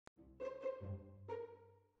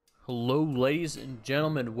Hello, ladies and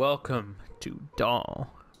gentlemen. Welcome to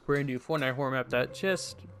Doll, brand new Fortnite horror map that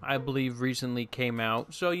just, I believe, recently came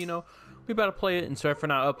out. So, we about to play it. And sorry for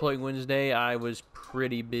not uploading Wednesday. I was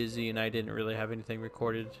pretty busy and I didn't really have anything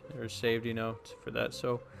recorded or saved, for that.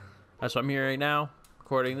 So that's why I'm here right now,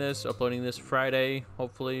 recording this, uploading this Friday,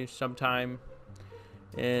 hopefully sometime.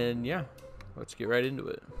 And yeah, let's get right into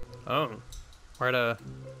it. Oh, we're at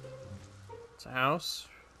it's a house.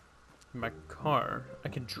 My car. I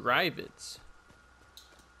can drive it.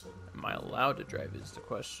 Am I allowed to drive it is the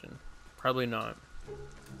question. Probably not.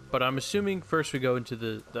 But I'm assuming first we go into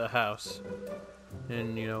the house.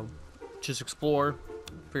 And, just explore.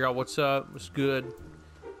 Figure out what's up, what's good.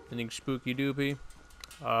 Anything spooky doopy.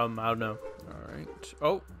 I don't know. Alright.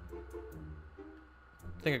 Oh!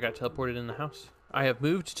 I think I got teleported in the house. I have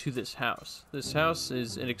moved to this house. This house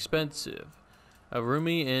is inexpensive,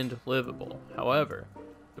 roomy, and livable. However,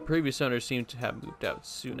 the previous owner seemed to have moved out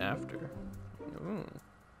soon after. Ooh.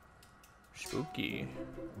 Spooky.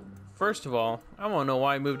 First of all, I want to know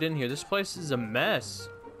why I moved in here. This place is a mess.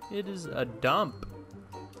 It is a dump.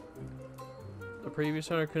 The previous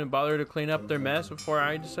owner couldn't bother to clean up their mess before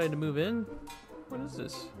I decided to move in? What is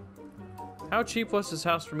this? How cheap was this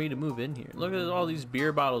house for me to move in here? Look at all these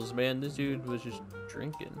beer bottles, man. This dude was just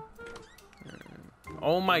drinking.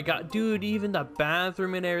 Oh my god, dude, even the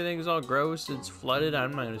bathroom and everything is all gross. It's flooded.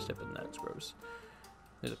 I'm not gonna step in that. It's gross.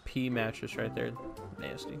 There's a pea mattress right there.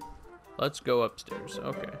 Nasty. Let's go upstairs.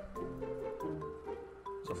 Okay.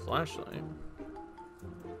 There's a flashlight.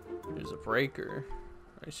 There's a breaker.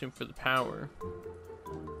 I assume for the power.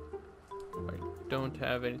 I don't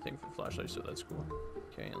have anything for flashlight, so that's cool.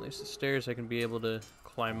 Okay, at least the stairs I can be able to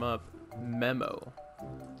climb up. Memo.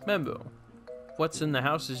 Memo. What's in the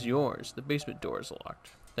house is yours. The basement door is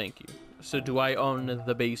locked. Thank you. So do I own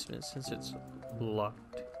the basement since it's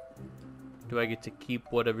locked? Do I get to keep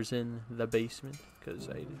whatever's in the basement? Because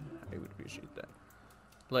I would appreciate that.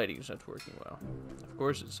 Lighting is not working well. Of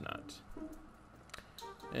course it's not.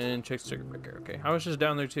 And check the circuit breaker. Okay, I was just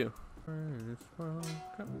down there too.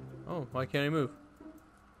 Oh, why can't I move?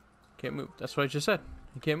 Can't move. That's what I just said.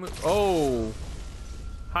 You can't move. Oh!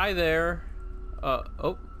 Hi there.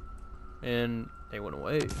 Oh. And they went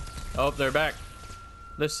away. Oh, they're back.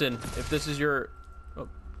 Listen, if this is your... Oh,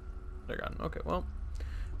 they're gone. Okay, well.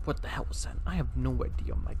 What the hell was that? I have no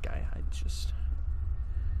idea, my guy. I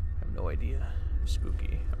have no idea.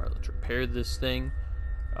 Spooky. Alright, let's repair this thing.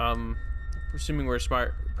 Assuming we're a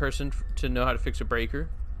smart person to know how to fix a breaker.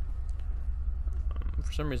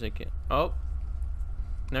 For some reason I can't. Oh.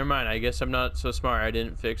 Never mind. I guess I'm not so smart. I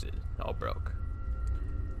didn't fix it. It all broke.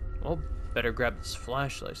 Well, better grab this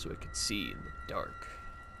flashlight so I can see in the dark.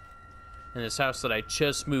 In this house that I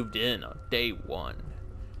just moved in on day one.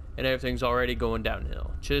 And everything's already going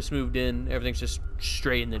downhill. Just moved in, everything's just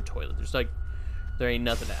straight in the toilet. There ain't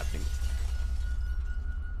nothing happening.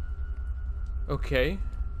 Okay.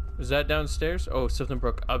 Is that downstairs? Oh, something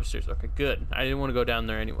broke upstairs. Okay, good. I didn't want to go down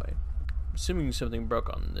there anyway. I'm assuming something broke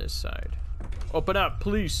on this side. Open up,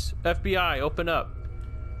 police, FBI, open up.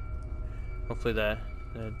 Hopefully that's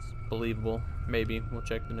believable. Maybe. We'll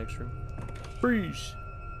check the next room. Freeze!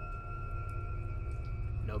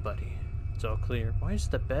 Nobody. It's all clear. Why is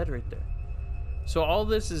the bed right there? So all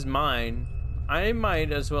this is mine. I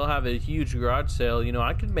might as well have a huge garage sale.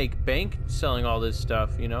 I could make bank selling all this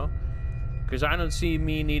stuff, Because I don't see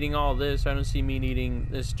me needing all this. I don't see me needing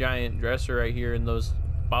this giant dresser right here and those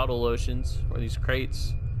bottle lotions or these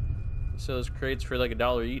crates. Sell those crates for like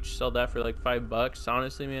 $1 each. Sell that for like $5.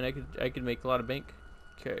 Honestly, man, I could make a lot of bank.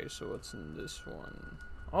 Okay, so what's in this one?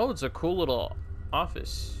 Oh, it's a cool little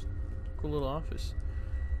office. Cool little office.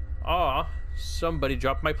 Aw, somebody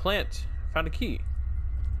dropped my plant. Found a key.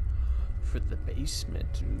 For the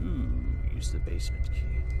basement. Ooh, use the basement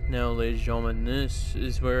key. Now, ladies and gentlemen, this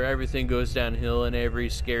is where everything goes downhill in every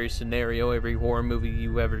scary scenario, every horror movie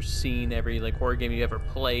you've ever seen, every horror game you ever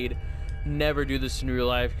played. Never do this in real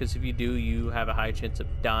life, because if you do, you have a high chance of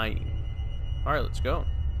dying. Alright, let's go.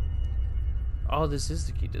 Oh, this is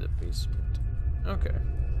the key to the basement. Okay.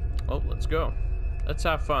 Well, let's go. Let's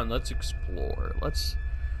have fun. Let's explore.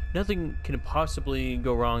 Nothing can possibly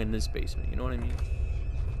go wrong in this basement. You know what I mean?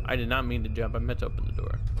 I did not mean to jump. I meant to open the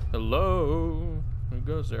door. Hello? Who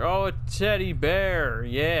goes there? Oh, a teddy bear.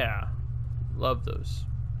 Yeah. Love those.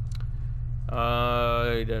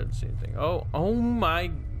 I don't see anything. Oh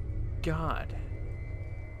my god.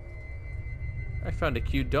 I found a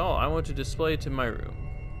cute doll. I want to display it in my room.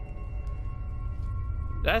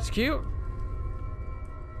 That's cute.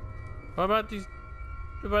 What about these?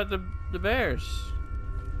 What about the bears?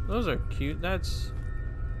 Those are cute.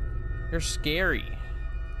 They're scary.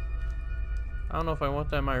 I don't know if I want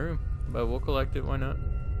that in my room, but we'll collect it. Why not?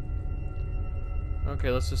 Okay,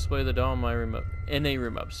 let's display the doll in my room in a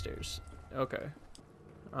room upstairs. Okay.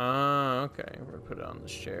 Okay. We're gonna put it on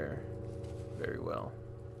this chair. Very well.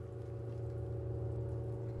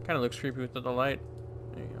 Kind of looks creepy with the light.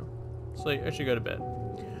 There you go. It's like I should go to bed.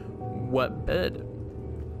 What bed?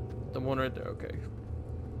 The one right there. Okay.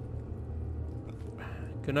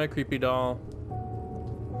 Good night, creepy doll.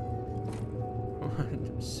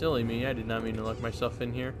 Silly me. I did not mean to lock myself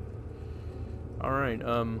in here. All right.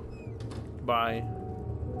 Bye.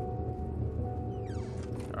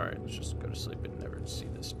 All right. Let's just go to sleep and never see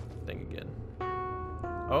this thing again.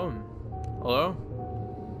 Oh. Hello?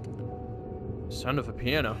 Sound of a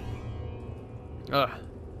piano.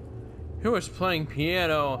 Who is playing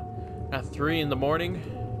piano at 3 in the morning?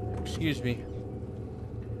 Excuse me.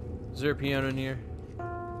 Is there a piano in here?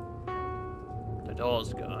 The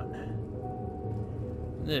doll's gone.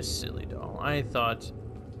 This silly doll. I thought...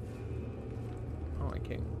 Oh, I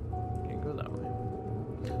can't go that way.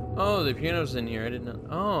 Oh, the piano's in here. I didn't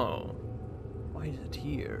know. Oh. Why is it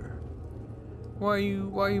here? Why are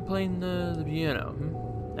you playing the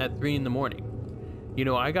piano at 3 in the morning? You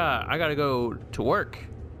know, I gotta go to work.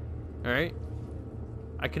 All right.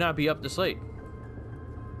 I cannot be up this late.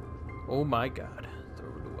 Oh my God! Throw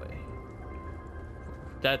it away.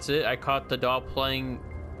 That's it. I caught the doll playing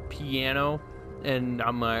piano, and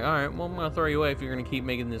I'm like, all right. Well, I'm gonna throw you away if you're gonna keep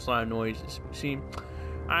making this loud noises. See,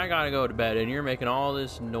 I gotta go to bed, and you're making all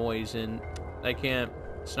this noise, and I can't.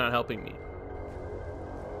 It's not helping me.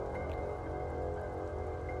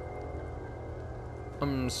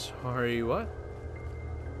 I'm sorry. What?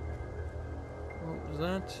 What was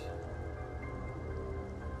that?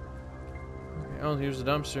 Okay. Oh, here's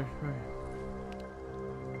the dumpster. Right.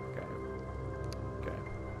 Okay.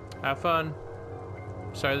 Have fun.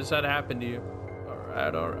 Sorry this had to happen to you.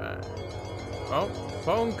 Alright. Oh,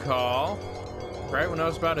 phone call. Right when I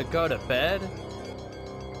was about to go to bed.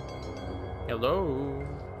 Hello.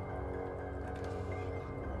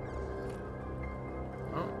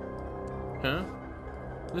 Oh. Huh?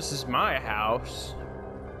 This is my house.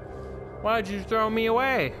 Why'd you throw me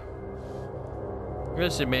away?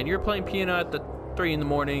 Listen, man, you're playing piano at the 3 in the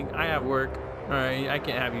morning. I have work. Alright, I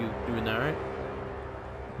can't have you doing that, right?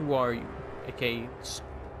 Who are you? AKA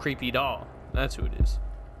creepy doll. That's who it is.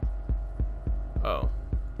 Oh.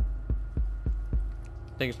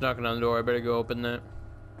 I think it's knocking on the door. I better go open that.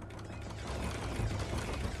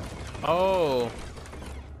 Oh.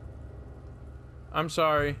 I'm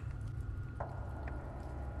sorry.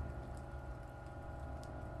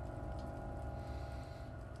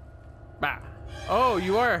 Bah. Oh,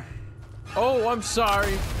 you are. Oh, I'm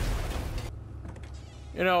sorry.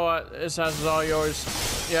 You know what? This house is all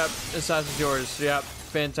yours. Yep, this house is yours. Yep,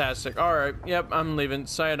 fantastic. All right. Yep, I'm leaving.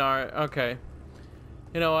 Sayonara. Okay.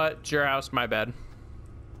 You know what? It's your house. My bad.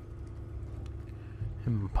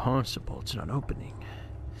 Impossible. It's not opening.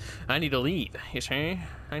 I need to leave. You see?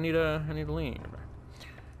 I need to leave.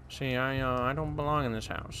 See, I don't belong in this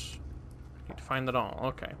house. I need to find the doll.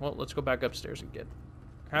 Okay. Well, let's go back upstairs again.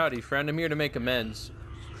 Howdy, friend. I'm here to make amends.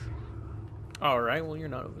 All right. Well, you're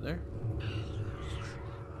not over there.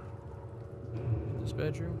 This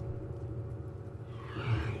bedroom.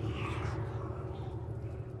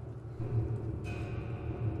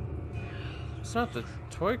 It's not the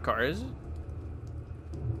toy car, is it?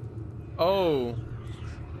 Oh.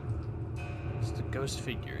 It's the ghost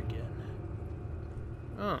figure again.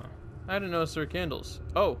 Oh. I didn't notice there were candles.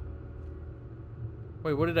 Oh.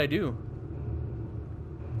 Wait, what did I do?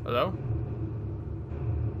 Hello?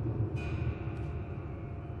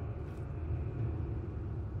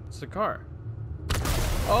 It's the car.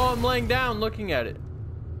 Oh, I'm laying down looking at it.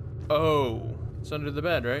 Oh. It's under the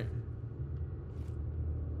bed, right?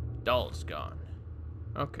 Doll's gone.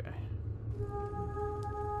 Okay.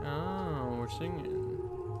 Oh, we're singing.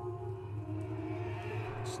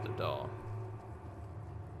 It's the doll.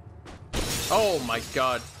 Oh my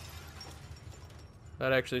God.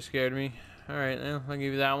 That actually scared me. Alright, I'll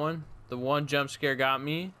give you that one. The one jump scare got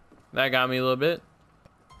me. That got me a little bit.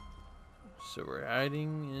 So we're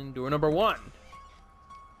hiding in door number 1.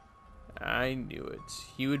 I knew it.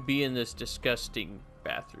 He would be in this disgusting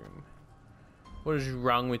bathroom. What is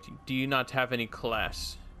wrong with you? Do you not have any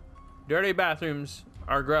class? Dirty bathrooms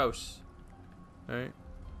are gross. Alright.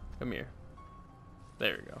 Come here.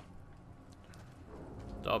 There we go.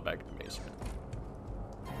 It's all back to the basement.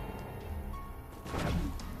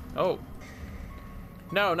 Oh.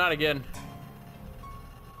 No, not again.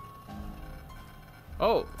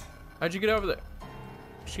 Oh. How'd you get over there?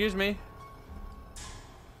 Excuse me.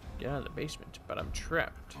 Get out of the basement, but I'm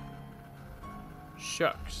trapped.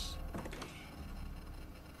 Shucks.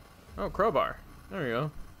 Oh, crowbar. There you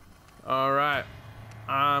go. All right.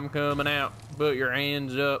 I'm coming out. Put your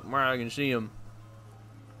hands up where I can see them.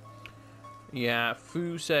 Yeah,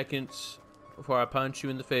 few seconds before I punch you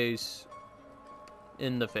in the face.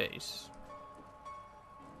 In the face.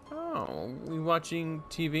 Oh, we watching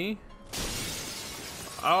TV?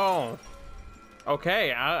 Oh.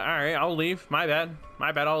 Okay, alright, I'll leave. My bad.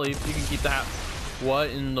 My bad, I'll leave. You can keep the house. What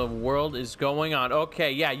in the world is going on?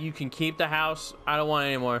 Okay, yeah, you can keep the house. I don't want it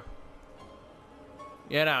anymore.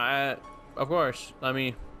 Yeah, no, of course. Let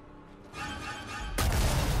me...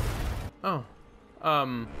 Oh.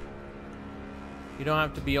 You don't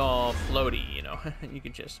have to be all floaty, you know. You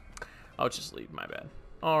can just... I'll just leave, my bad.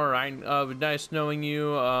 Alright, nice knowing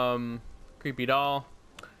you, creepy doll.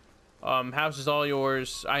 House is all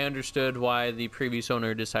yours. I understood why the previous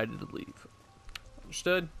owner decided to leave.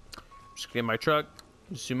 Understood. Just get in my truck,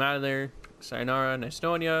 zoom out of there. Sayonara, nice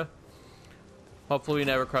knowing ya. Hopefully we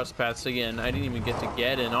never cross paths again. I didn't even get to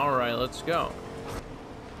get in. Alright, let's go.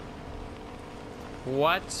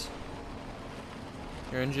 What?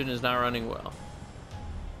 Your engine is not running well.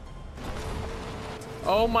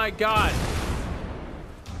 Oh my god!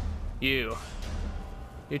 You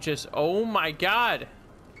just, oh my god!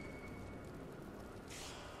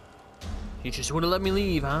 You just wouldn't let me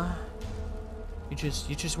leave, huh? You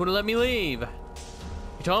just wouldn't let me leave.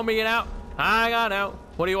 You told me to get out. I got out.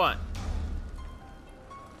 What do you want?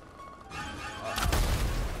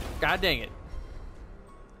 God dang it.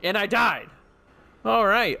 And I died. All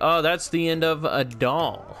right. That's the end of a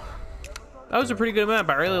doll. That was a pretty good map.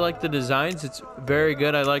 I really like the designs. It's very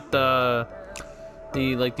good. I like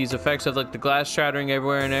like these effects of like the glass shattering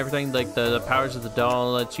everywhere and everything, like the powers of the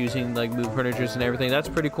doll that's using like move furnitures and everything. That's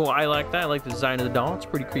pretty cool. I like that. I like the design of the doll. It's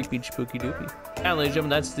pretty creepy, spooky doopy. And ladies and gentlemen,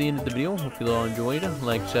 that's the end of the video. Hope you all enjoyed.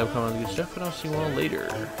 Like, sub, comment, good stuff, and I'll see you all later.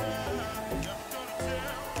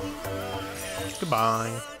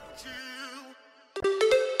 Goodbye.